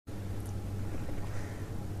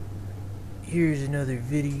Here's another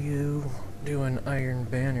video doing Iron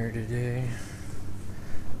Banner today.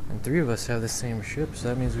 And 3 of us have the same ship, so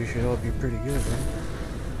that means we should all be pretty good, right?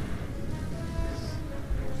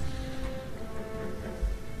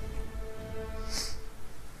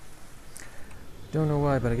 Don't know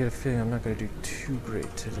why, but I get a feeling I'm not going to do too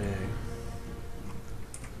great today.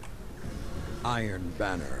 Iron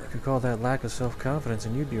Banner. You could call that lack of self-confidence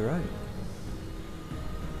and you'd be right.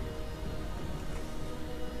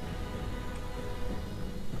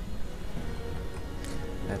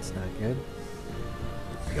 That's not good.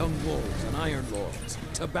 Young wolves and iron lords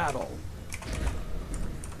to battle.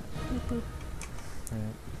 Boop, boop. Right.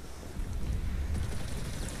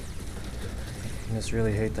 I just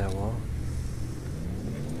really hate that wall.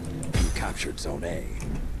 You captured Zone A.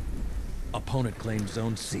 Opponent claimed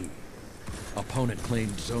Zone C. Opponent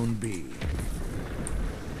claimed Zone B.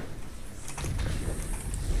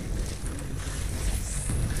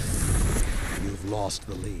 You've lost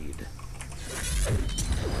the lead.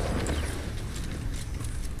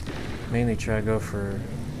 Mainly try to go for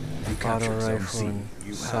You auto captured Zone rifle C. and You have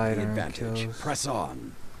the sidearm advantage. kills. Press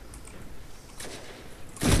on.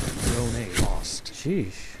 Zone A lost.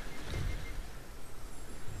 Sheesh.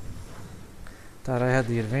 Thought I had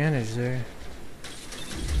the advantage there.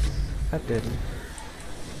 That didn't. Of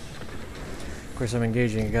course, I'm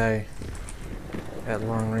engaging a guy at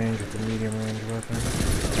long range with the medium range weapon.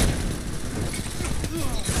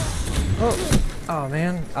 Oh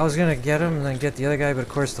man, I was gonna get him and then get the other guy, but of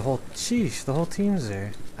course the whole team's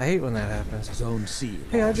there. I hate when that happens. Zone C.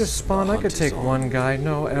 Hey, I just spawned. I could take one guy.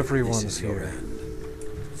 No, everyone's here.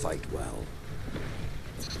 Fight well.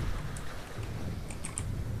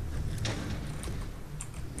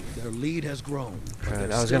 Their lead has grown.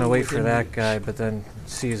 Right, I was gonna wait for that guy, but then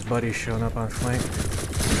see his buddy showing up on flank.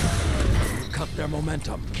 Cut their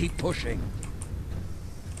momentum. Keep pushing.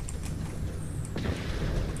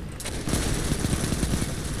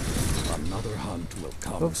 Another hunt will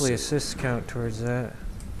come. Hopefully soon. assists count towards that.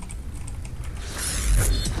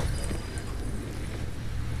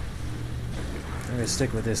 I'm gonna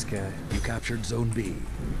stick with this guy. You captured Zone B.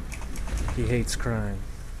 He hates crime.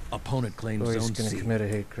 Opponent claims Or he's Zone gonna C. commit a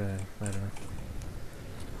hate crime. I don't know.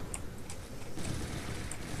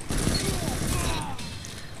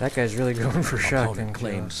 That guy's really going for shotgun Opponent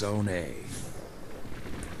claims kills. Zone A.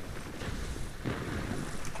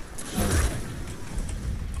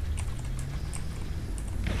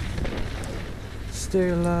 Stay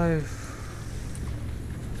alive.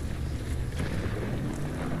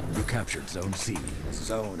 You captured Zone C.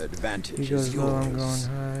 Zone advantage He is goes yours. low, I'm going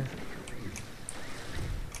high.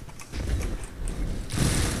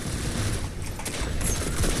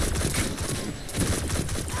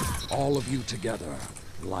 All of you together,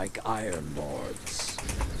 like Iron Lords.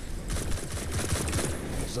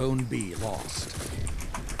 Zone B lost.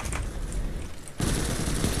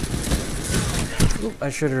 Oop, I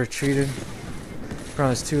should have retreated.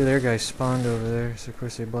 Promise 2 of their guys spawned over there, so of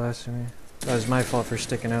course they blasted me. That was my fault for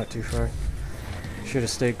sticking out too far. Should have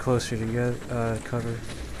stayed closer to get cover.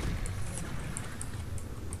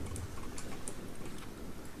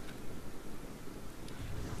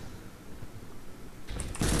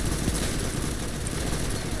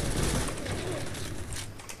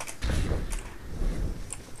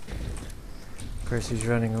 Of course he's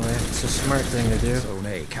running away. It's a smart thing to do. Zone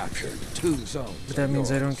A captured. 2 zones. But that are means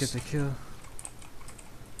I don't yours. get the kill.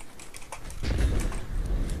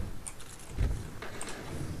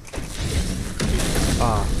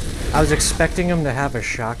 I was expecting him to have a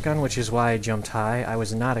shotgun, which is why I jumped high. I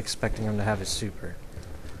was not expecting him to have a super.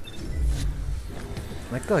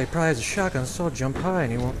 I'm like, oh, he probably has a shotgun, so I'll jump high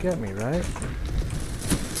and he won't get me, right?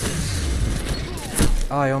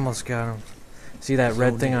 Oh, I almost got him. See that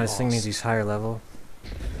red thing on his thing means he's higher level.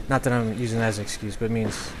 Not that I'm using that as an excuse, but it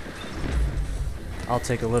means I'll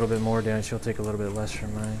take a little bit more damage, he'll take a little bit less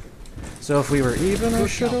from mine. So if we were even, I Good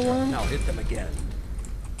should have counter. won. Now hit them again.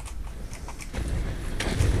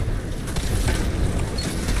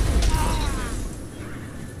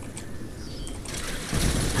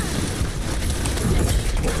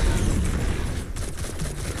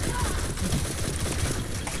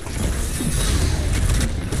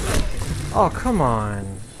 Oh, come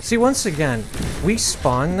on. See, once again, we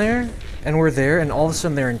spawn there, and we're there, and all of a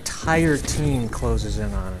sudden their entire team closes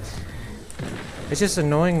in on us. It's just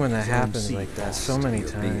annoying when that Zone happens C like that lost. so many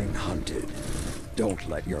You're being times. hunted. Don't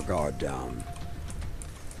let your guard down.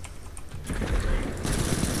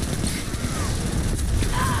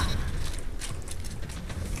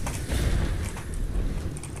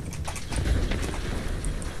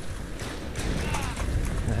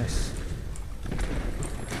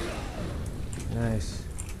 Nice.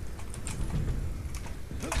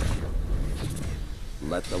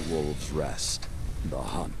 Let the wolves rest. The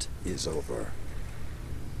hunt is over.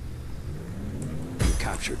 You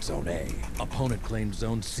captured Zone A. Opponent claims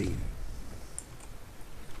Zone C.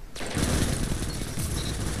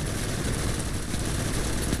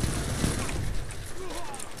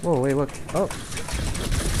 Whoa, wait, look. Oh.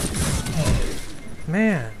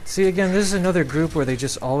 Man. See, again, this is another group where they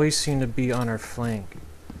just always seem to be on our flank.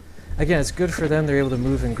 Again, it's good for them. They're able to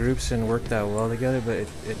move in groups and work that well together, but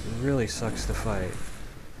it really sucks to fight.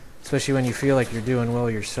 Especially when you feel like you're doing well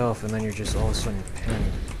yourself, and then you're just all of a sudden pinned.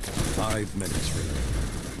 5 minutes remaining.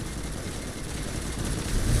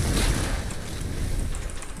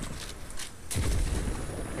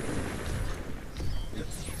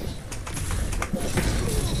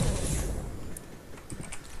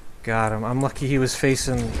 Got him. I'm lucky he was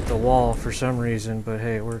facing the wall for some reason, but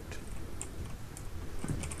hey, it worked.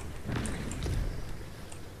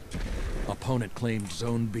 Opponent claims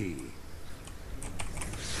Zone B.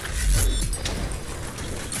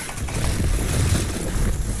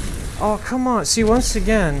 Oh, come on. See, once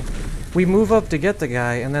again, we move up to get the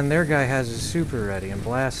guy, and then their guy has his super ready and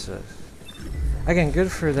blasts us. Again,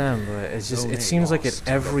 good for them, but it's just, it seems like at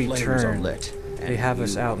every turn, they have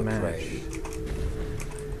us outmatched.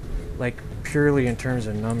 Like, purely in terms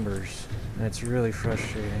of numbers. And it's really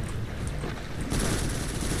frustrating.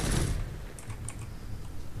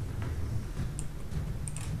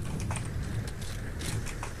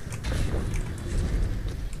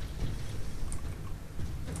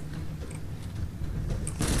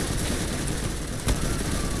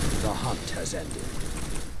 The hunt has ended.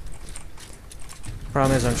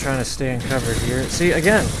 Problem is, I'm trying to stay in cover here. See,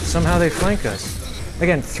 again, somehow they flank us.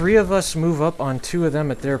 Again, 3 of us move up on 2 of them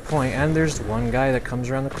at their point, and there's one guy that comes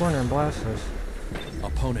around the corner and blasts us.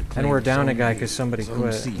 Opponent And we're claims down a Zone guy B. because somebody Zone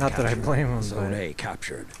quit. C Not that I captured. blame him, Zone but A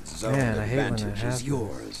captured. Zone man, I hate when that advantage is happens.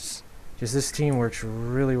 yours. Just this team works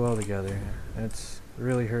really well together. And it's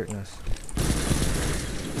really hurting us.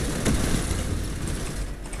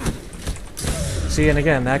 See, and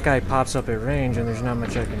again, that guy pops up at range, and there's not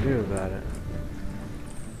much I can do about it.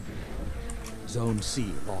 Zone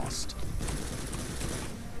C lost.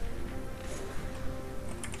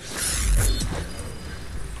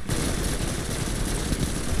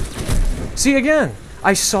 See, again,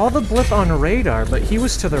 I saw the blip on radar, but he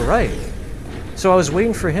was to the right. So I was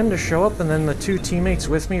waiting for him to show up, and then the 2 teammates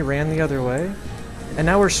with me ran the other way. And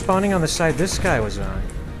now we're spawning on the side this guy was on.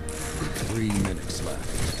 3 minutes left.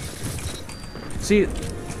 See,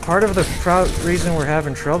 part of the reason we're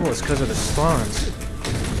having trouble is because of the spawns.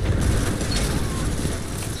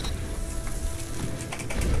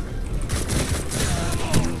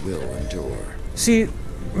 You will endure. See,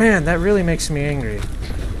 man, that really makes me angry.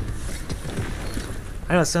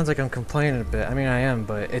 I know it sounds like I'm complaining a bit. I mean, I am,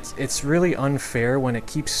 but it's really unfair when it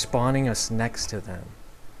keeps spawning us next to them.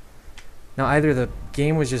 Now, either the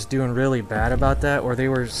game was just doing really bad about that, or they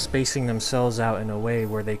were spacing themselves out in a way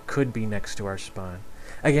where they could be next to our spawn.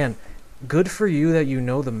 Again, good for you that you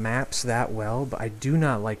know the maps that well, but I do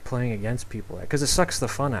not like playing against people like that, because it sucks the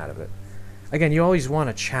fun out of it. Again, you always want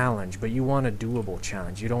a challenge, but you want a doable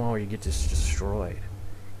challenge. You don't want where you get just destroyed,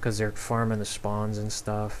 because they're farming the spawns and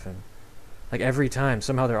stuff, and like every time,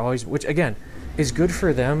 somehow they're always, which again, is good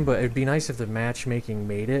for them, but it'd be nice if the matchmaking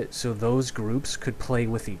made it so those groups could play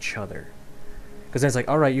with each other. Because then it's like,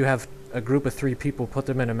 alright, you have a group of 3 people, put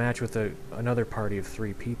them in a match with another party of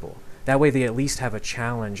 3 people. That way they at least have a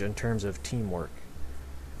challenge in terms of teamwork.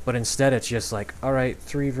 But instead it's just like, alright,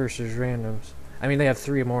 3 versus randoms. I mean, they have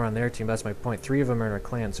 3 more on their team, that's my point. 3 of them are in a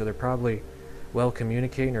clan, so they're probably well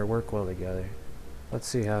communicating or work well together. Let's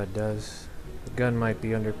see how it does. The gun might be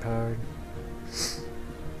underpowered.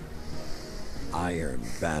 Iron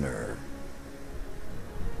Banner.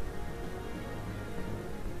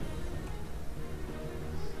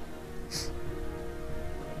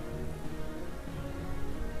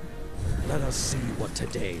 Let us see what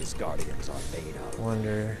today's Guardians are made of.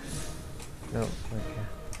 Wonder. Nope, okay.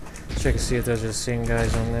 Let's check and see if those are the same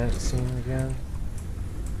guys on that scene again.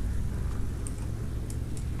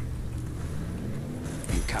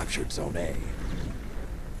 You captured Zone A.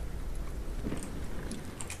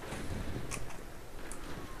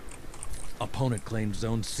 Opponent claims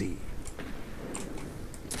Zone C.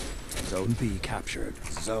 Zone B captured.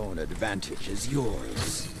 Zone advantage is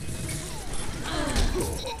yours.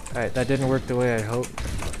 Alright, that didn't work the way I hoped.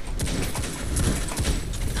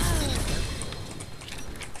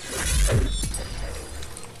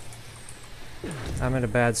 I'm in a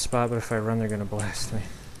bad spot, but if I run, they're gonna blast me.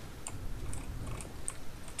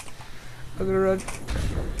 I'm gonna run.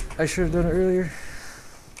 I should have done it earlier.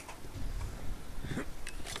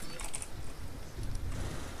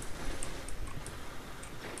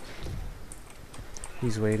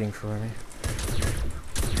 He's waiting for me.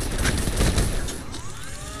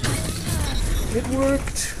 It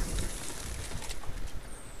worked!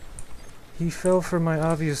 He fell for my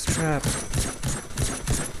obvious trap.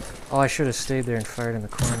 Oh, I should have stayed there and fired in the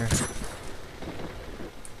corner.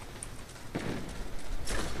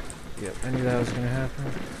 Yep, I knew that was gonna happen.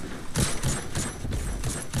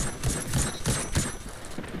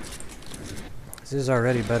 This is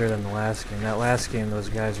already better than the last game. That last game, those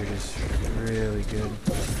guys are just really good.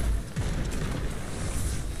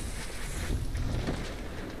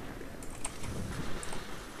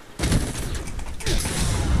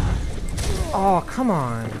 Oh, come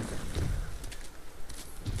on.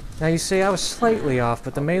 Now you say I was slightly off,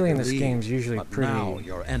 but the melee in this game is usually pretty... Now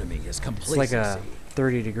your enemy is It's like a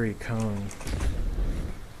 30-degree cone.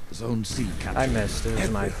 Zone C captured. I missed. It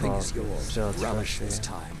was my Everything fault. is yours. Still, it's Relish this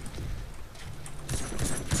frustrating. time.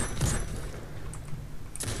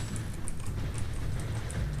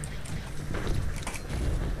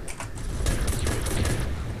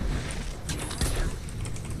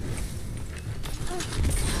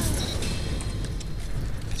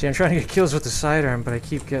 See, I'm trying to get kills with the sidearm, but I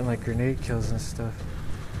keep getting like grenade kills and stuff.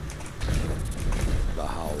 The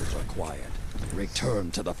howls are quiet. Return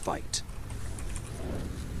to the fight.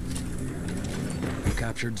 You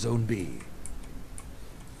captured Zone B.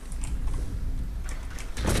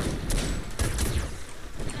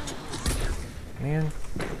 Man.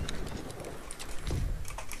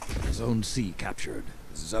 Zone C captured.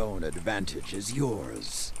 Zone advantage is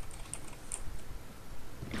yours.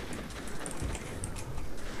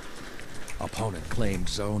 Opponent claimed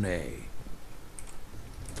Zone A.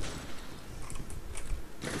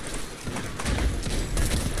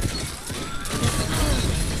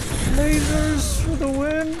 Lasers for the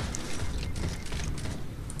win!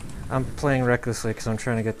 I'm playing recklessly because I'm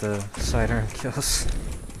trying to get the sidearm kills.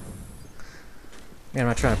 Yeah, I'm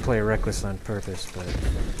not trying to play reckless on purpose, but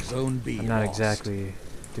Zone B I'm not lost. exactly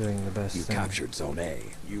doing the best You thing. captured Zone A.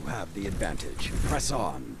 You have the advantage. Press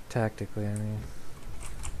on. Tactically, I mean.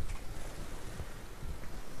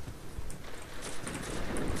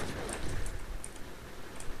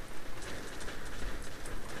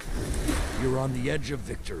 You're on the edge of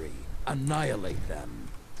victory. Annihilate them.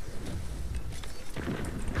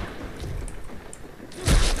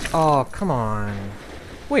 Oh, come on.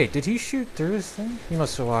 Wait, did he shoot through his thing? He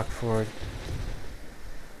must have walked forward.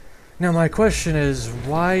 Now my question is,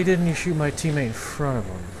 why didn't he shoot my teammate in front of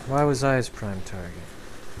him? Why was I his prime target?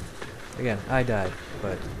 Again, I died,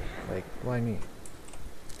 but, like, why me?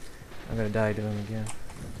 I'm gonna die to him again.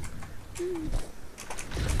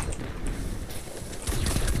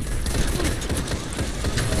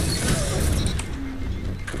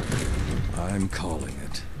 I'm calling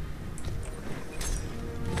it.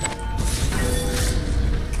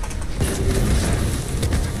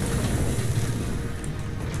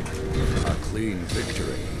 A clean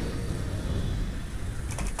victory.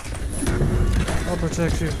 I'll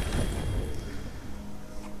protect you.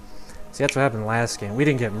 See, that's what happened last game. We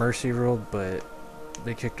didn't get mercy ruled, but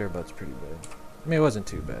they kicked our butts pretty bad. I mean, it wasn't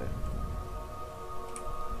too bad.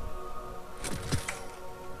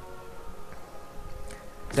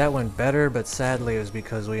 That went better, but sadly it was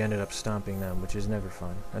because we ended up stomping them, which is never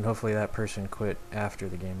fun. And hopefully that person quit after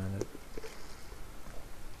the game ended.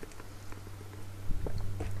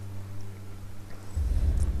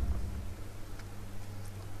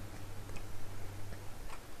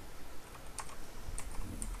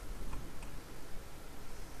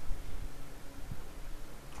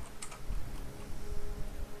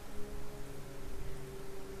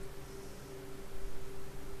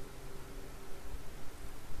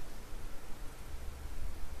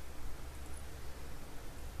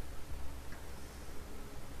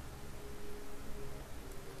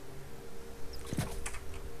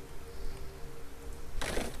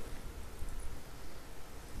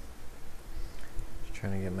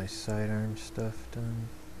 Trying to get my sidearm stuff done.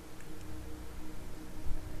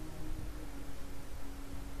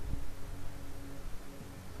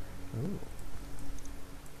 Ooh.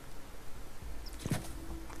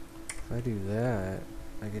 If I do that,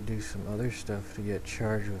 I could do some other stuff to get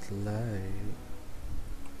charged with light.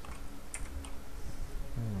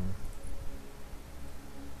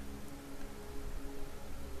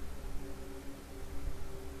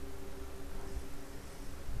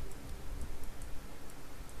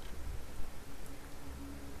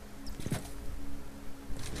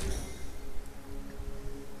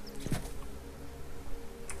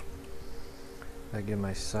 I get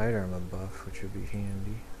my sidearm a buff, which would be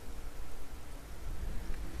handy.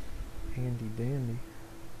 Handy dandy.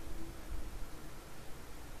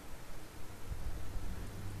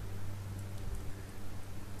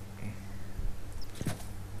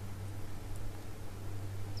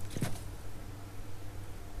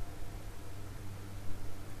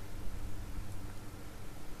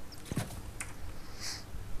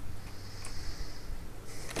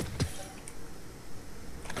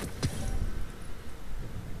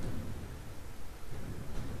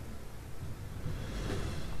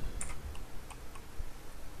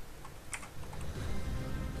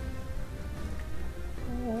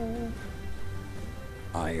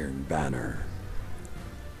 Iron Banner.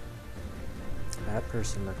 That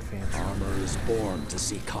person looked fancy. Armor is born to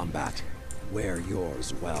see combat. Wear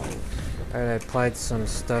yours well. Alright, I applied some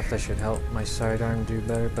stuff that should help my sidearm do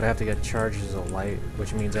better, but I have to get charges of light,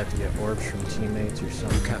 which means I have to get orbs from teammates or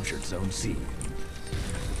something. You captured Zone C.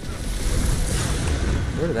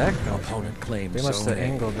 Where did that come Opponent from? claims They must Zone have A.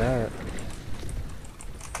 angled that.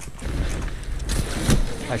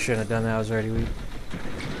 I shouldn't have done that, I was already weak.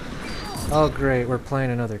 Oh great, we're playing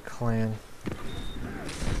another clan.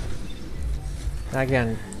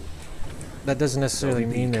 Again, that doesn't necessarily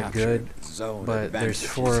mean they're good, but there's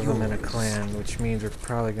 4 of them in a clan, which means we're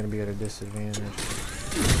probably going to be at a disadvantage.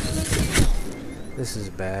 This is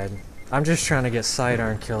bad. I'm just trying to get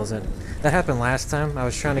sidearm kills, and that happened last time. I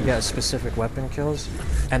was trying to get specific weapon kills,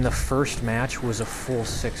 and the first match was a full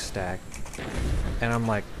 6 stack. And I'm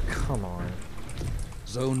like, come on.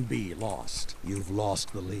 Zone B lost. You've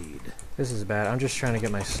lost the lead. This is bad. I'm just trying to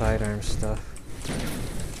get my sidearm stuff.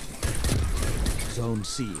 Zone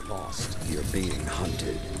C lost. You're being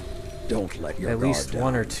hunted. Don't let your At guard least down.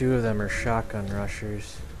 1 or 2 of them are shotgun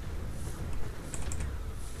rushers.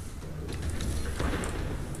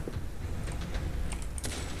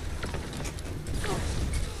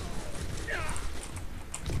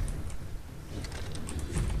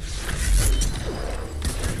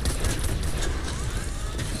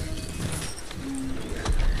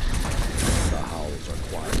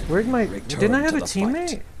 Where'd my... Didn't I have a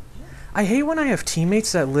teammate? I hate when I have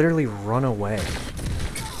teammates that literally run away.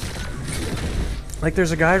 Like,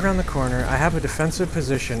 there's a guy around the corner. I have a defensive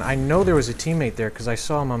position. I know there was a teammate there because I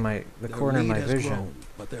saw him on the corner of my vision. Grown,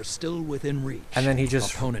 but they're still within reach. And then he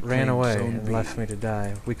just Opponent ran claims away Zone and B. left me to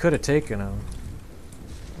die. We could have taken him.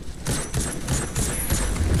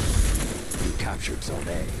 You captured Zone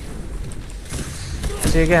A.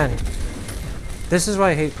 See, again, this is why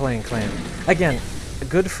I hate playing clan. Again,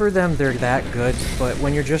 good for them, they're that good, but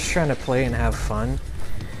when you're just trying to play and have fun,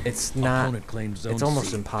 it's not, Opponent claims Zone it's almost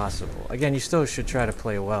C. impossible. Again, you still should try to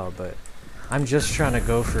play well, but I'm just trying to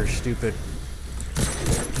go for stupid,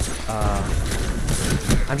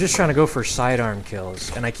 I'm just trying to go for sidearm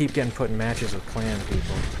kills, and I keep getting put in matches with clan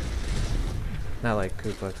people. Not like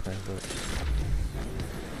Ku Klux Klan, but...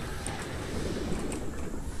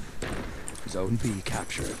 Zone B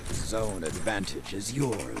captured. Zone advantage is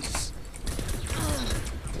yours.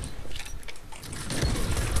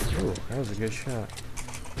 Ooh, that was a good shot.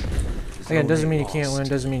 Again, doesn't mean you can't win,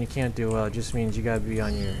 doesn't mean you can't do well, it just means you gotta be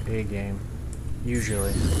on your A game.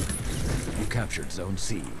 Usually. You captured Zone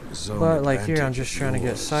C. Zone But like here, I'm advantage just is trying to get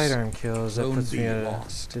yours. sidearm kills, that Zone puts me B at a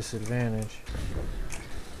lost. disadvantage.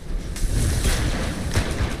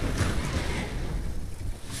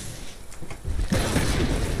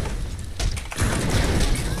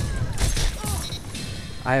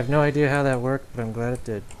 I have no idea how that worked, but I'm glad it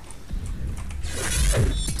did.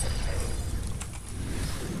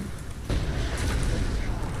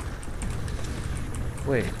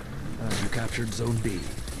 Wait. You captured Zone B.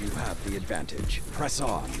 You have the advantage. Press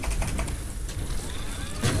on.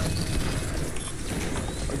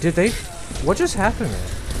 Did they... What just happened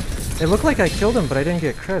there? It looked like I killed him, but I didn't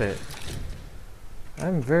get credit.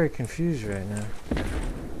 I'm very confused right now.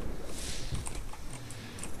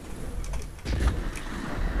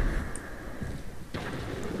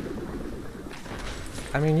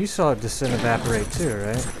 I mean, you saw it disintegrate too,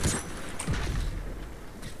 right?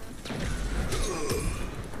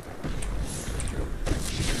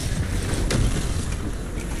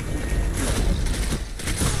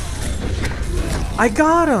 I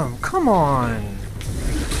got him! Come on!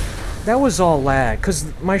 That was all lag, because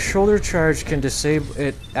my shoulder charge can disable...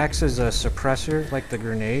 It acts as a suppressor, like the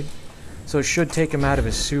grenade. So it should take him out of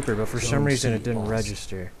his super, but for some reason it didn't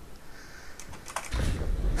register.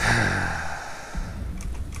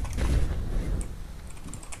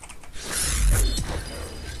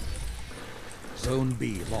 Zone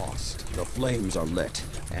B lost. The flames are lit,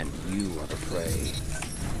 and you are the prey.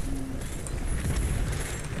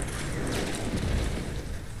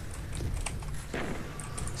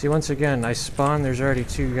 See, once again, I spawn, there's already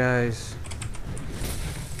 2 guys.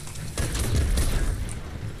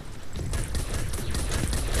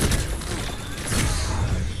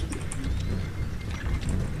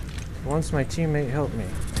 Once my teammate helped me.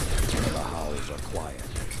 The howls are quiet.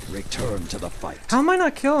 Return to the fight. How am I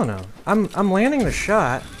not killing him? I'm landing the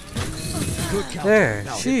shot. Good counter. There,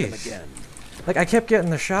 Now hit them jeez. again. Like, I kept getting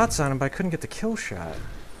the shots on him, but I couldn't get the kill shot.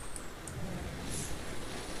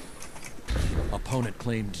 Opponent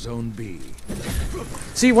claimed Zone B.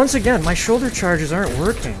 See, once again, my shoulder charges aren't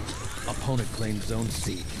working. Opponent claimed Zone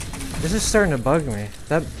C. This is starting to bug me.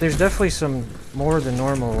 There's definitely some more than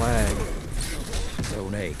normal lag.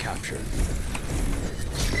 Zone A captured.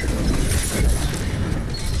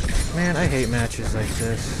 Man, I hate matches like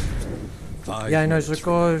this. 5 Yeah, I know it's minutes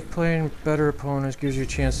like, oh, playing better opponents gives you a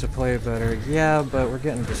chance to play better. Yeah, but we're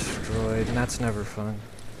getting destroyed, and that's never fun.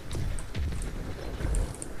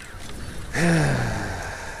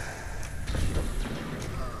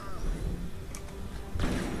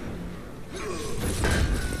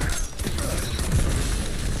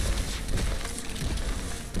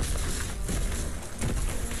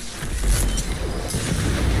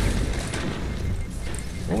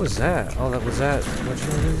 What was that? Oh, that was that. Which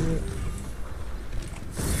one is it?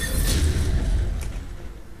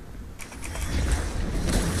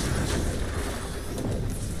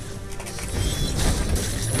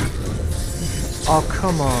 Oh,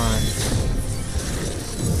 come on.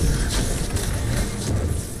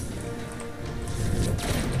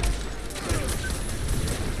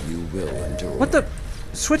 You will endure. What the?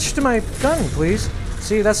 Switch to my gun, please.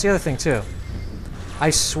 See, that's the other thing, too. I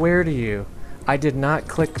swear to you, I did not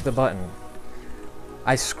click the button.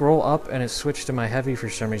 I scroll up and it switched to my heavy for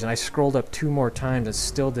some reason. I scrolled up 2 more times, it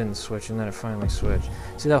still didn't switch, and then it finally switched.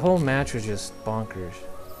 See, that whole match was just bonkers.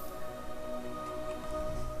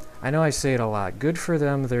 I know I say it a lot. Good for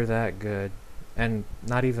them, they're that good. And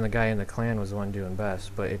not even the guy in the clan was the one doing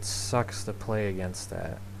best, but it sucks to play against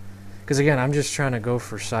that. Because again, I'm just trying to go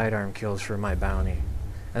for sidearm kills for my bounty.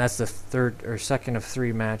 And that's the third or second of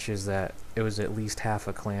 3 matches that it was at least half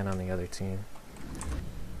a clan on the other team.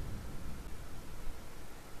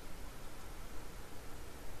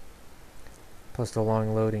 Plus the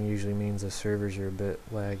long loading usually means the servers are a bit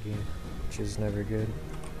laggy, which is never good.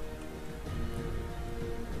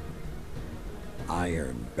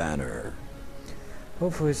 Iron Banner.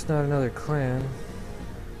 Hopefully it's not another clan.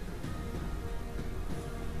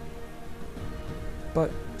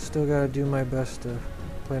 But still gotta do my best to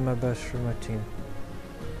play my best for my team.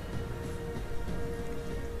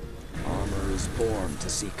 Armor is born to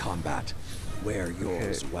see combat. Wear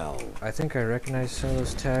yours well. I think I recognize some of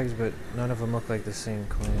those tags, but none of them look like the same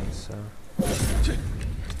clan, so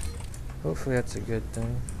hopefully that's a good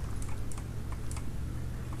thing.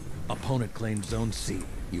 Opponent claimed Zone C.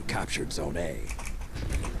 You captured Zone A.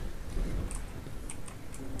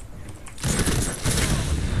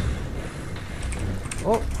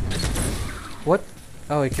 Oh! What?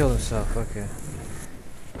 Oh, he killed himself, okay.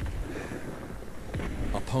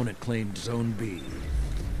 Opponent claimed Zone B.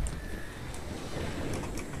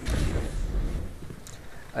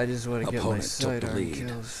 I just want to get my Opponent took the sidearm lead.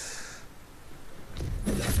 kills.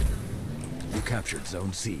 You captured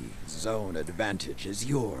Zone C. Zone advantage is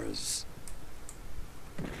yours.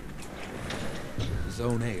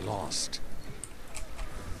 Zone A lost.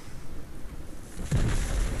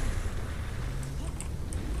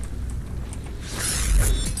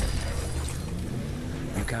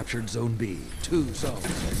 You captured Zone B. 2 zones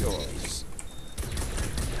are yours.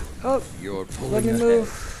 Oh! You're pulling Let me ahead.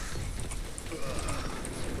 move!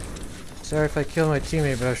 Sorry if I killed my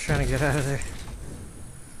teammate, but I was trying to get out of there.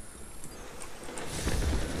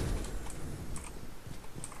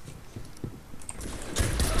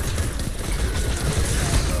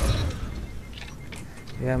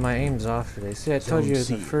 Yeah, my aim's off today. See, I told you in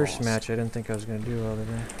the first match I didn't think I was going to do well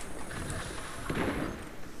today.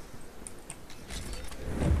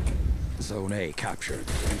 Zone A captured.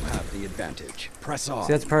 You have the advantage. Press on.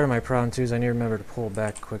 See, that's part of my problem too, is I need to remember to pull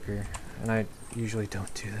back quicker. And I usually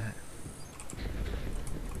don't do that.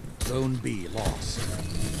 Zone B lost.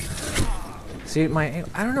 See, my aim,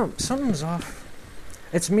 I don't know, something's off.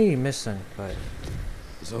 It's me missing, but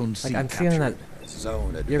Zone C I'm feeling that.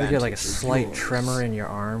 Zone You ever get like a advantage is slight yours. tremor in your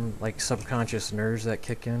arm, like subconscious nerves that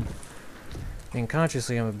kick in? I mean,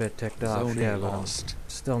 consciously I'm a bit ticked off, Zone yeah, A but I'm lost.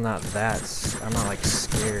 still not that. I'm not like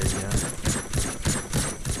scared, you know.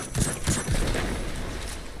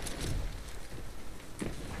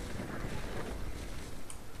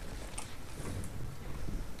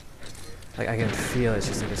 Like I can feel it's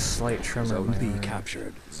just like a slight tremor in Zone my B arm.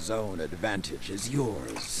 captured. Zone advantage is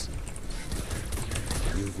yours.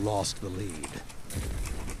 You've lost the lead.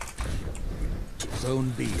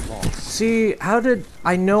 Zone B lost. See, how did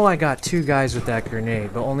I know I got 2 guys with that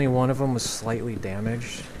grenade, but only one of them was slightly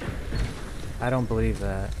damaged? I don't believe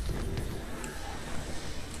that.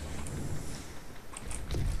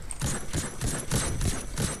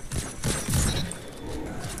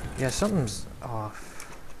 Yeah, something's off.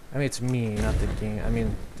 I mean, it's me, not the game. I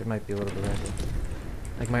mean, there might be a little bit of it.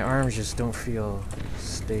 Like, my arms just don't feel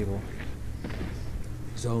stable.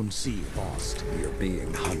 Zone C lost. You're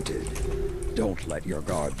being hunted. Don't let your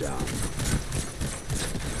guard down.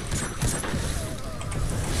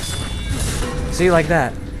 See, like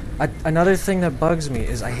that. Another thing that bugs me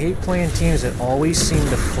is I hate playing teams that always seem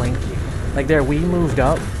to flank you. Like there, we moved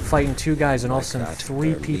up, fighting 2 guys, and all of a sudden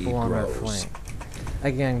 3 people on our flank.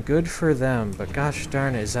 Again, good for them, but gosh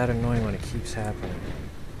darn it, is that annoying when it keeps happening.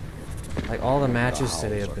 Like, all the matches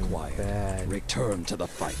today have been bad. Return to the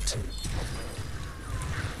fight.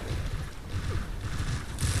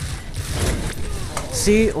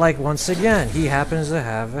 See, like, once again, he happens to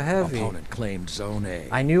have a heavy. Opponent claimed Zone A.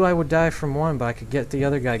 I knew I would die from one, but I could get the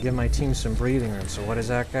other guy, give my team some breathing room. So what does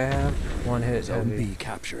that guy have? 1 hit Zone heavy. B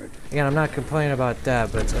captured. Again, I'm not complaining about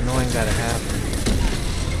that, but it's annoying that it happened.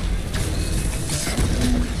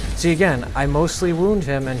 See, again, I mostly wound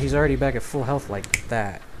him, and he's already back at full health like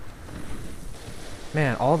that.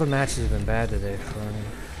 Man, all the matches have been bad today for me.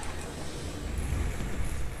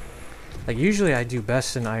 Like, usually I do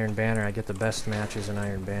best in Iron Banner. I get the best matches in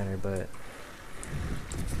Iron Banner, but...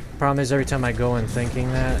 problem is, every time I go in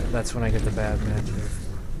thinking that, that's when I get the bad matches.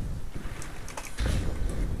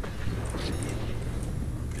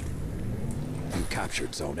 You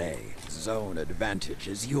captured Zone A. Zone advantage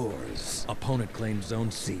is yours. Opponent claimed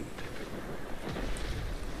Zone C.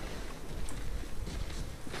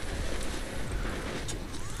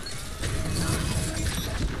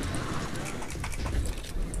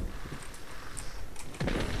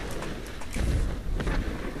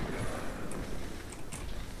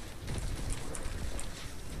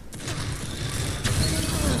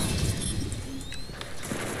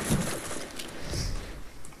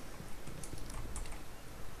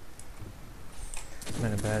 I'm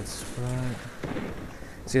in a bad spot.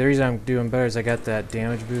 See, the reason I'm doing better is I got that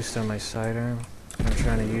damage boost on my sidearm. I'm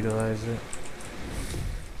trying to utilize it.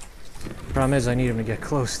 Problem is, I need him to get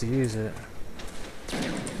close to use it.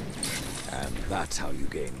 And that's how you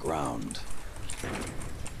gain ground.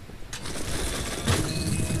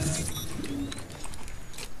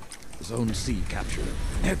 Zone C captured.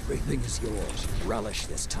 Everything is yours. Relish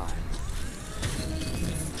this time.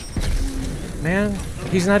 Man,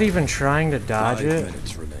 he's not even trying to dodge 5 it,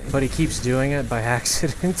 minutes remain. but he keeps doing it by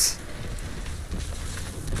accident.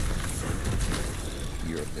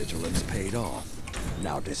 Your vigilance paid off.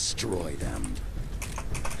 Now destroy them.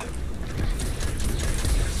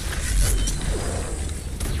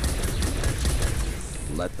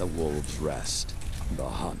 Let the wolves rest. The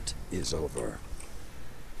hunt is over.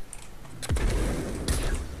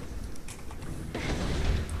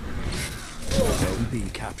 Zone B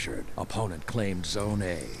captured. Opponent claimed Zone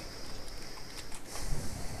A.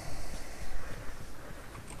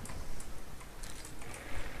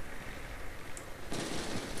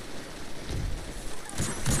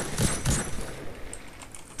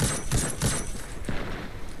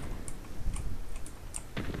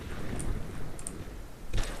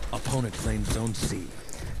 Opponent claimed Zone C.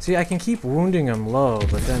 See, I can keep wounding him low,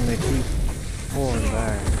 but then they keep pulling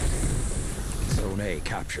back. Zone A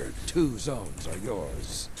captured. 2 zones are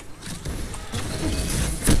yours.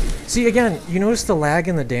 See, again, you notice the lag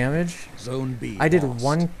in the damage? Zone B I did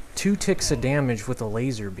lost. 2 ticks of damage with a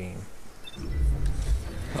laser beam.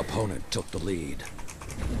 Opponent took the lead.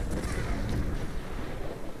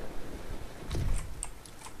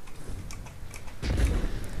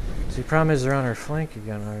 See, problem is they're on our flank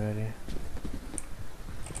again already.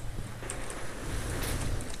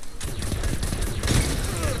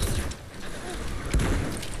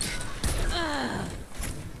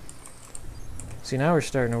 See, now we're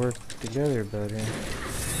starting to work together better.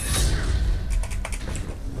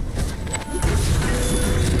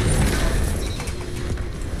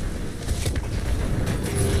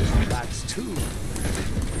 That's 2.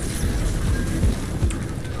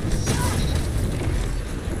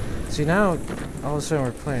 See, now all of a sudden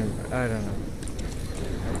we're playing. I don't know.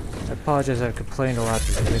 I apologize, I've complained a lot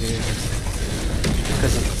this video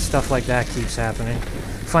because stuff like that keeps happening.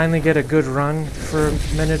 Finally get a good run for a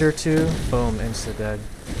minute or 2, boom, insta dead.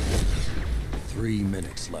 3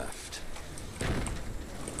 minutes left.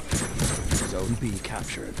 Zone B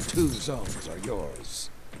captured. 2 zones are yours.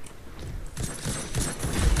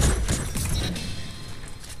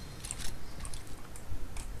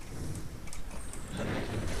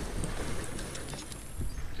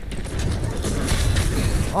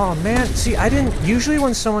 Oh man, see, I didn't. Usually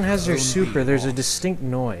when someone has their Zone B super, there's a lost. distinct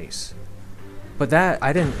noise. But that,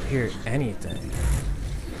 I didn't hear anything.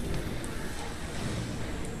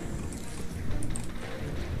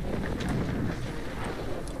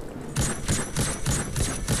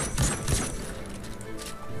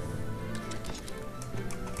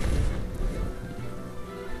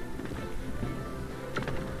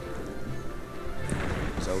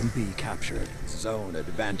 Zone B captured. Zone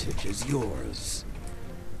advantage is yours.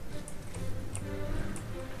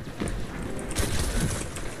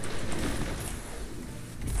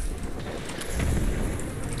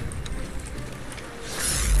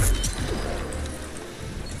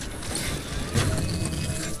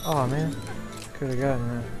 Oh man, could have gotten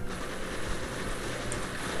that.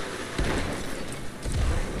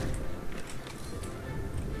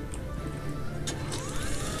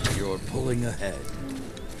 You're pulling ahead.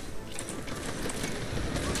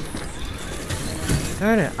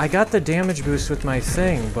 Darn it, I got the damage boost with my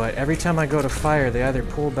thing, but every time I go to fire, they either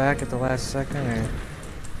pull back at the last second or...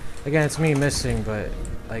 Again, it's me missing, but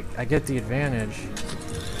like I get the advantage.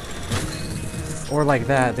 Or like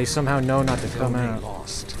that, they somehow know not to come out.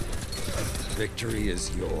 Lost. Victory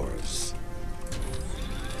is yours.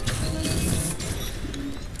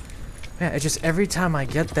 Yeah, it's just every time I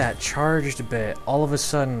get that charged bit, all of a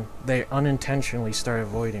sudden they unintentionally start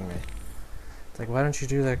avoiding me. It's like, why don't you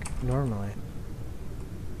do that normally?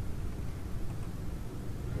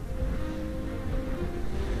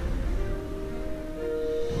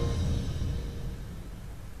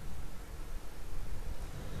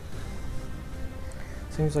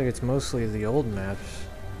 Seems like it's mostly the old maps.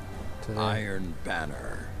 Today. Iron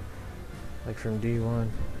Banner. Like from D1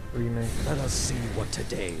 remake. Let us see what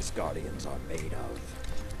today's Guardians are made of.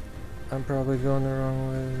 I'm probably going the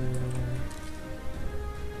wrong way.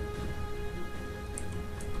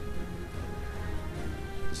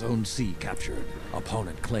 Zone C captured.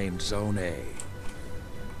 Opponent claimed Zone A.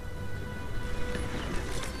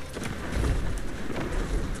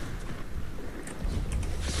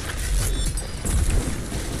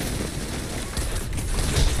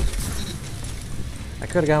 I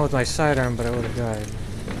could have gone with my sidearm, but I would have died.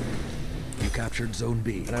 You captured Zone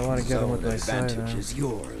B. And I want to get him with my advantage sidearm. is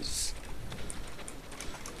yours.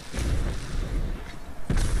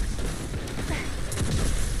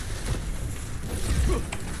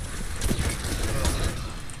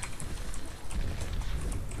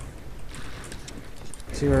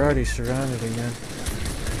 See, we're already surrounded again.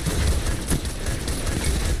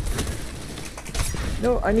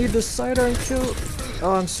 No, I need the sidearm kill.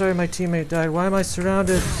 Oh, I'm sorry, my teammate died. Why am I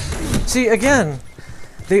surrounded? See, again,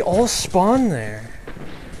 they all spawn there.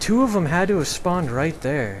 2 of them had to have spawned right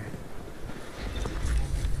there.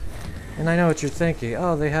 And I know what you're thinking.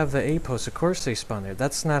 Oh, they have the A post. Of course they spawn there.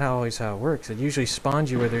 That's not always how it works. It usually spawns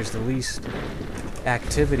you where there's the least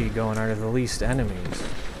activity going on or the least enemies.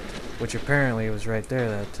 Which apparently was right there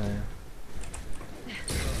that time.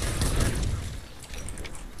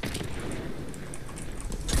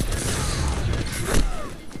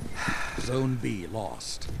 Zone B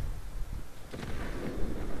lost.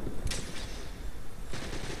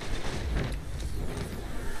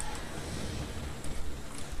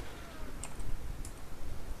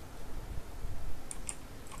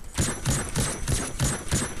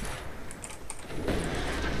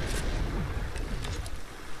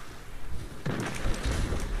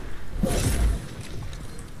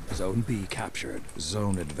 Zone B captured.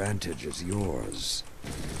 Zone advantage is yours.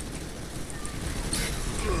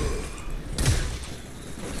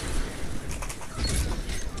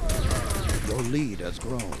 Your lead has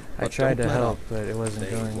grown. I tried to help, but it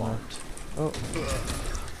wasn't going well. Oh.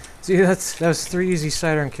 See, that was 3 easy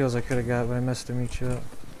sidearm kills I could have got, but I messed them each up.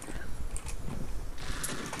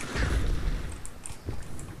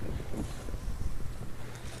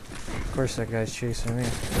 Of course that guy's chasing me.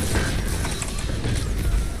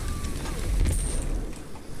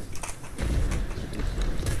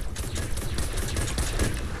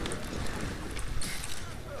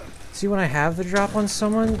 See, when I have the drop on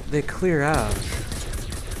someone, they clear out.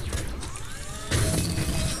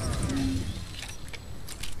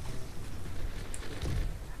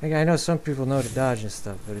 Like, I know some people know to dodge and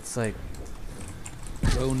stuff, but it's like...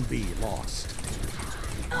 Zone B lost.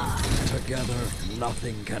 Together,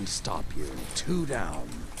 nothing can stop you. 2 down.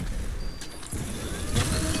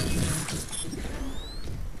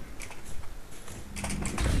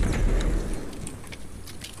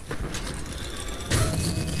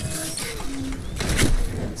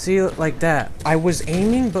 See, like that. I was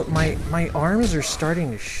aiming, but my arms are starting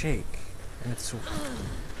to shake. And it's...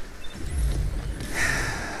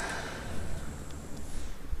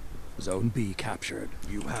 Zone B captured.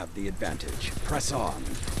 You have the advantage. Press on.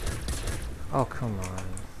 Oh, come on.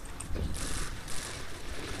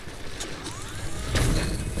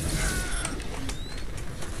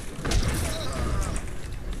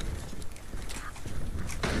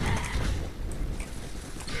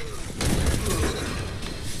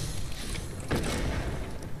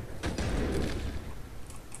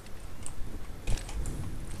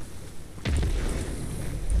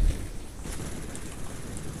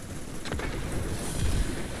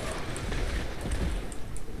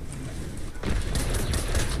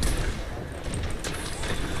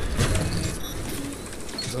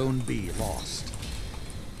 Zone B lost.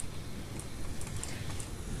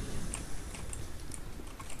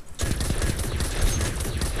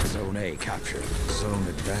 Zone A captured. Zone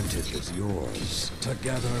advantage is yours.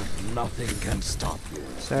 Together, nothing can stop you.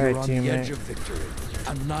 Sorry, You're on the teammate. edge of victory.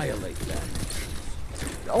 Annihilate them.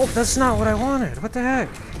 Oh, that's not what I wanted. What the heck?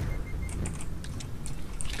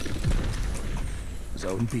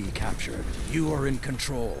 Zone B captured. You are in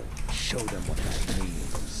control. Show them what that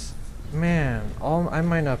means. Man, I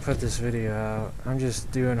might not put this video out. I'm just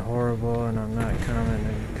doing horrible and I'm not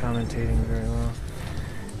commentating very well.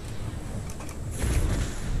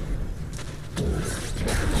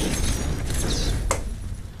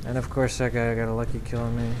 And of course that guy got a lucky kill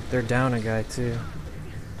on me. They're down a guy too.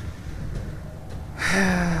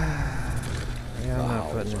 Yeah, I'm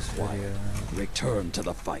not putting this video out. Return to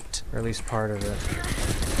the fight. Or at least part of it.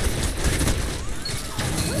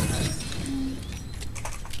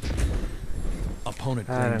 Opponent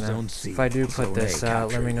I don't claims know. Zone C. If I do put Zone this A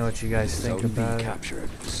out, let me captured. know what you guys think Zone B about it. captured.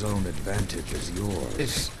 Zone advantage is yours.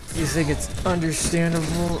 If you think it's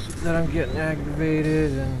understandable that I'm getting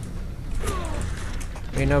aggravated and...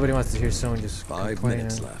 I mean, nobody wants to hear someone just 5 complaining,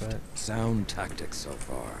 minutes left. but... Sound tactics so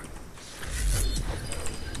far.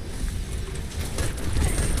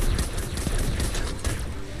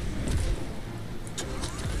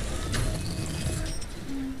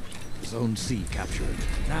 Zone C captured.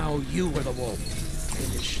 Now you were the wolf.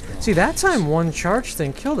 Finish them. See, that time one charge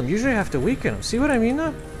thing killed him. Usually you have to weaken him. See what I mean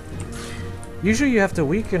though? Usually you have to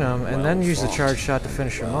weaken him and then use the charge shot to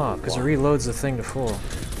finish him off, because it reloads the thing to full.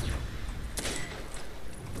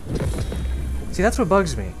 See, that's what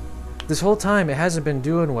bugs me. This whole time it hasn't been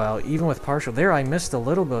doing well, even with partial. There I missed a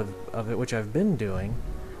little bit of it, which I've been doing,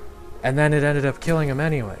 and then it ended up killing him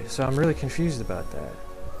anyway. So I'm really confused about that.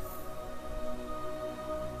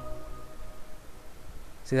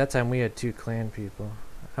 See, that time we had 2 clan people.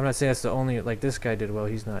 I'm not saying that's the only, like, this guy did well,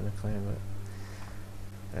 he's not in a clan,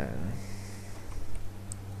 but...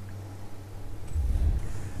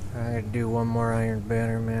 I'm gonna do one more Iron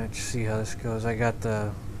Banner match, see how this goes. I got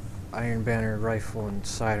the Iron Banner rifle and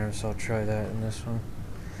sidearm, so I'll try that in this one.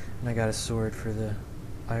 And I got a sword for the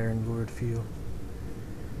Iron Lord feel.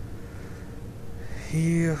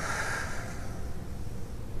 Yeah,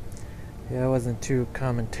 I wasn't too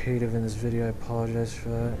commentative in this video, I apologize for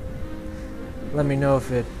that. Let me know if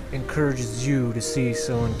it encourages you to see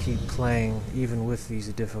someone keep playing, even with these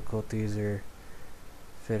difficulties, or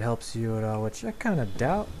if it helps you at all, which I kind of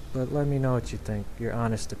doubt, but let me know what you think, your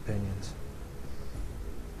honest opinions.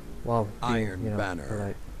 Well, Iron Banner.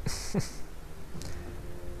 Polite.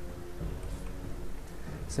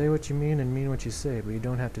 Say what you mean and mean what you say, but you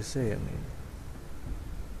don't have to say it, man.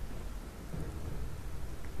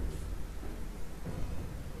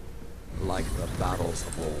 Like the battles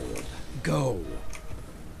of old. Go!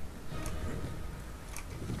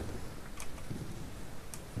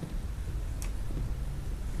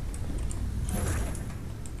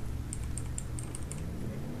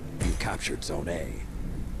 You captured Zone A.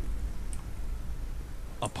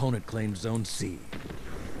 Opponent claimed Zone C.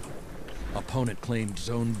 Opponent claimed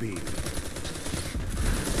Zone B.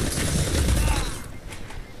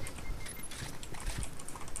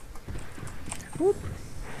 Whoop.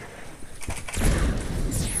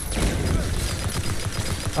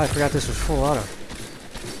 Oh, I forgot this was full auto.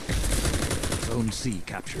 Zone C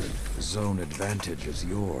captured. Zone advantage is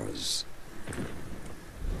yours.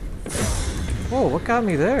 Whoa, what got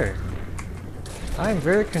me there? I'm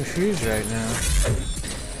very confused right now.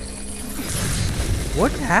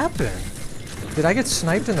 What happened? Did I get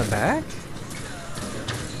sniped in the back?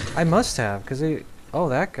 I must have, because they... Oh,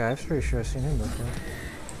 that guy. I'm pretty sure I've seen him before.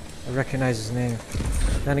 I recognize his name.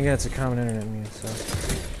 Then again, it's a common internet meme, so...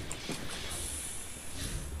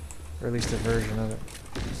 Or at least a version of it.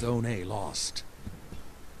 Zone A lost.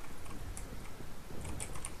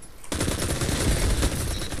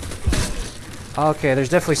 Okay, there's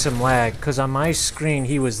definitely some lag, because on my screen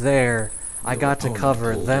he was there. I got to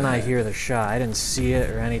cover, then I hear the shot. I didn't see it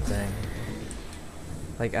or anything.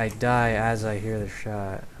 Like, I die as I hear the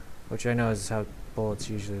shot. Which I know is how bullets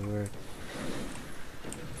usually work.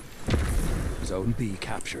 Zone B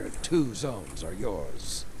captured. 2 zones are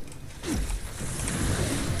yours.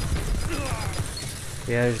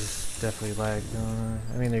 Yeah, there's definitely lag going on.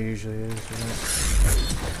 I mean, there usually is, right?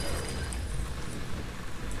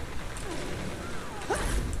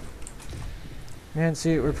 Man,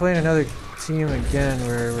 see, we're playing another team again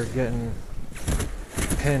where we're getting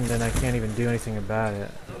pinned and I can't even do anything about it.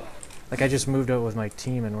 Like, I just moved out with my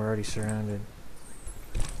team and we're already surrounded.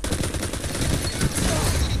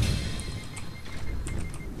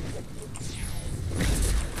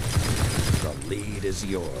 The lead is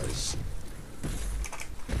yours.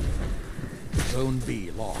 Zone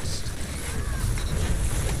B lost.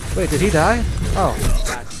 Wait, did he die? Oh.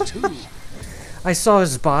 That's two. I saw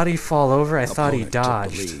his body fall over. I thought he Opponent took the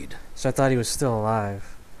dodged. lead. So I thought he was still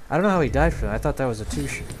alive. I don't know how he died from that. I thought that was a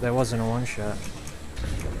that wasn't a one-shot.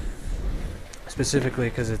 Specifically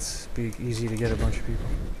because it's easy to get a bunch of people.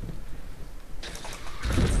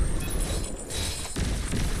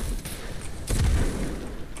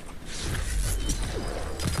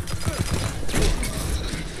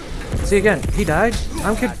 See again, he died?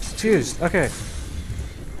 I'm confused. Okay.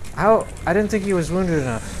 How? I didn't think he was wounded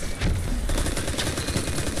enough.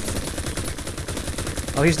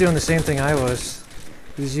 Oh, he's doing the same thing I was.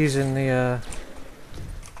 He's using the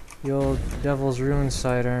old Devil's Ruin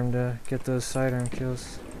sidearm to get those sidearm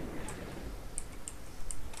kills.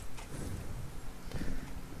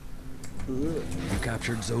 You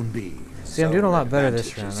captured Zone B. See, I'm doing a lot better this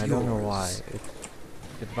Advantage round. is I don't know yours. why.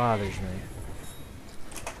 It bothers me.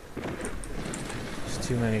 There's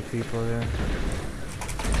too many people there.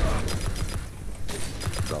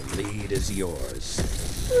 The lead is yours.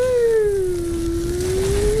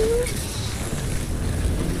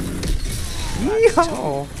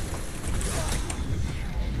 Yeehaw!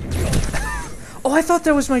 Oh, I thought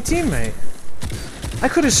that was my teammate. I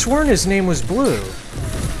could have sworn his name was Blue.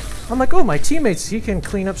 I'm like, oh, my teammate's, he can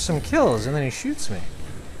clean up some kills, and then he shoots me.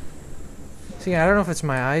 See, I don't know if it's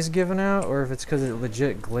my eyes giving out, or if it's because it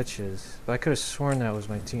legit glitches. But I could have sworn that was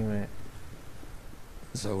my teammate.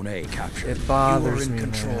 Zone A captured. It bothers you are me,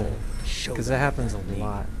 in control. because that happens a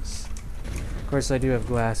lot. Of course, I do have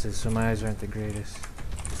glasses, so my eyes aren't the greatest.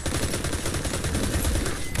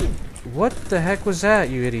 What the heck was that,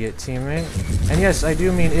 you idiot teammate? And yes, I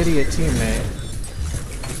do mean idiot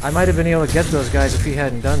teammate. I might have been able to get those guys if he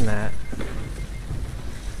hadn't done that.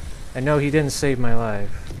 And no, he didn't save my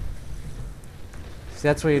life. See,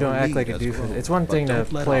 that's why you don't act like a doofus. It's one thing to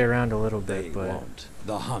play around a little bit, but... won't.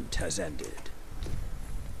 The hunt has ended.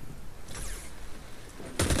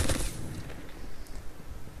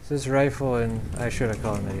 This rifle and... I should have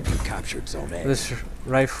called him idiot. You captured Zone A. This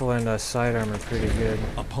rifle and sidearm are pretty good.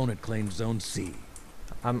 Opponent claims Zone C.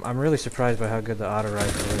 I'm really surprised by how good the auto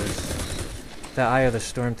rifle is. That Eye of the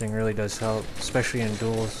Storm thing really does help, especially in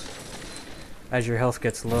duels. As your health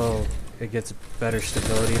gets low, it gets better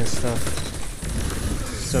stability and stuff.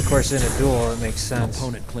 So of course in a duel it makes sense.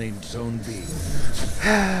 Opponent claimed Zone B.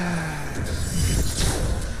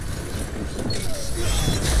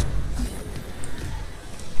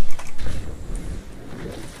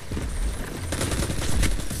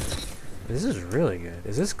 This is really good.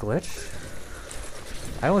 Is this glitched?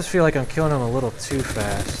 I almost feel like I'm killing him a little too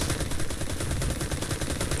fast.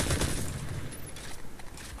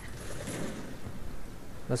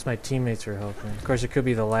 Unless my teammates are helping. Of course, it could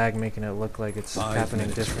be the lag making it look like it's happening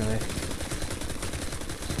differently.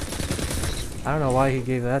 I don't know why he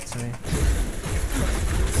gave that to me.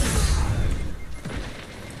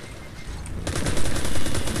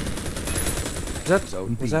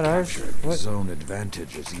 Was that ours? What? Zone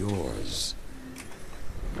advantage is yours.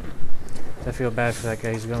 I feel bad for that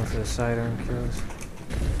guy. He's going for the sidearm kills.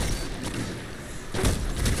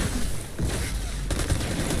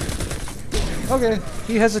 Okay,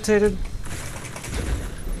 he hesitated.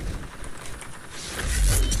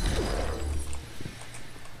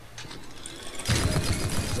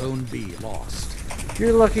 Zone B lost.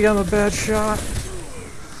 You're lucky I'm a bad shot.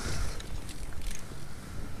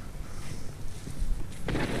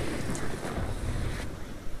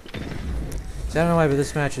 See, I don't know why, but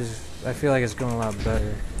this match is... I feel like it's going a lot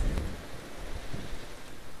better.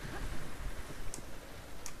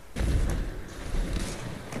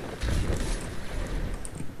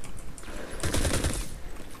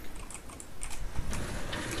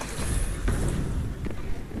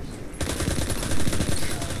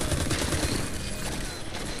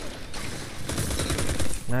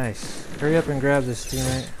 Nice. Hurry up and grab this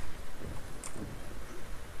teammate.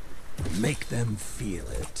 Make them feel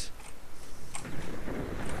it.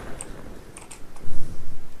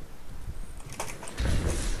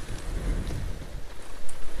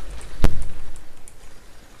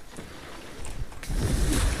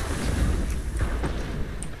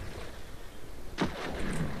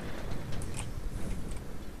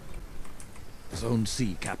 Zone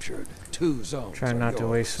C captured. 2 zones. Trying are not to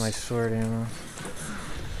waste my yours. sword ammo.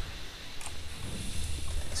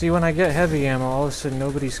 See, when I get heavy ammo, all of a sudden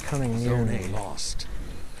nobody's coming near Zone me. A lost.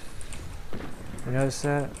 You notice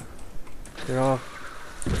that? They're all...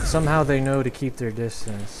 Somehow they know to keep their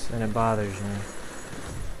distance, and it bothers me.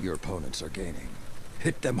 Your opponents are gaining.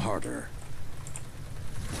 Hit them harder.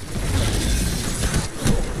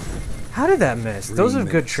 How did that miss? 3 Those are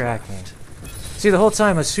good minutes tracking. left. See, the whole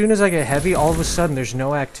time, as soon as I get heavy, all of a sudden there's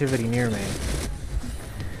no activity near me.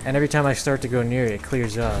 And every time I start to go near it, it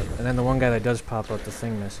clears up. And then the one guy that does pop up, the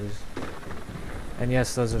thing misses. And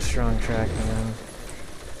yes, those are strong tracking them.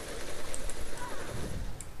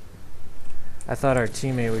 I thought our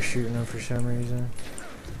teammate was shooting them for some reason.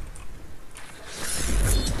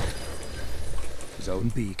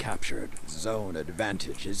 Zone B captured. Zone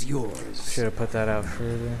advantage is yours. Should have put that out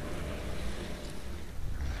further.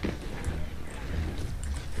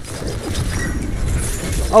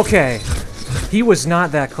 Okay. He was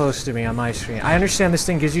not that close to me on my screen. I understand this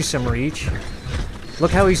thing gives you some reach.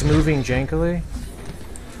 Look how he's moving jankily.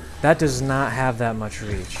 That does not have that much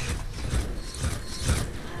reach.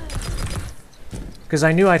 Because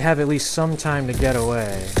I knew I'd have at least some time to get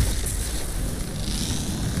away.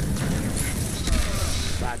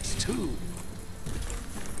 That's 2.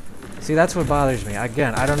 See, that's what bothers me.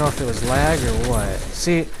 Again, I don't know if it was lag or what.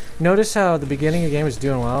 See, notice how the beginning of the game is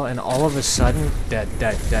doing well, and all of a sudden, dead.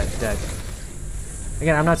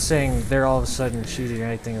 Again, I'm not saying they're all of a sudden cheating or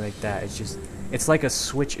anything like that. It's just, it's like a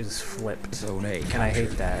switch is flipped. Zone A And I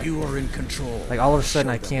hate that. You are in control. Like, all of a sudden,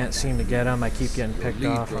 I can't seem to get them. I keep getting picked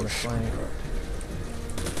off on the flank.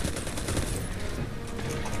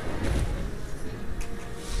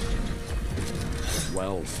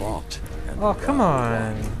 Well fought. And Oh, come well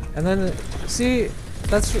on. won. And then, see,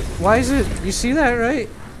 that's, why is it, you see that, right?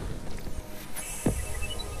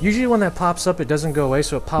 Usually when that pops up, it doesn't go away,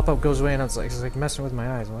 so a pop-up goes away, and it's like messing with my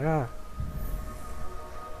eyes. I'm like, ah.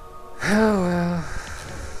 Oh, well.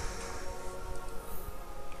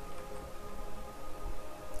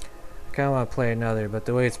 I kind of want to play another, but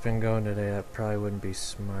the way it's been going today, that probably wouldn't be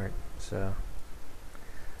smart, so.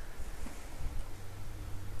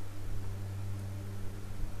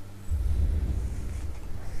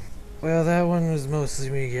 Well, that one was mostly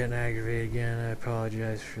me getting aggravated again. I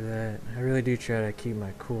apologize for that. I really do try to keep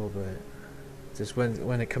my cool, but just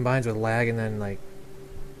when it combines with lag and then like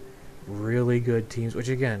really good teams, which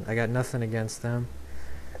again, I got nothing against them.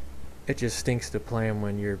 It just stinks to play them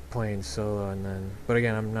when you're playing solo, and then. But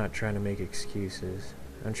again, I'm not trying to make excuses.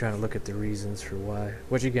 I'm trying to look at the reasons for why.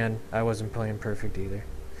 Which again, I wasn't playing perfect either.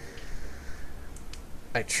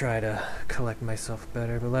 I try to collect myself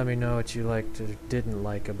better, but let me know what you liked or didn't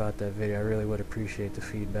like about that video. I really would appreciate the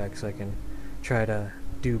feedback so I can try to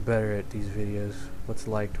do better at these videos. What's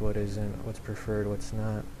liked, what isn't, what's preferred, what's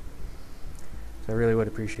not. So I really would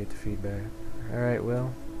appreciate the feedback. Alright,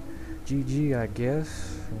 well, GG I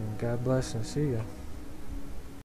guess, and God bless and see ya.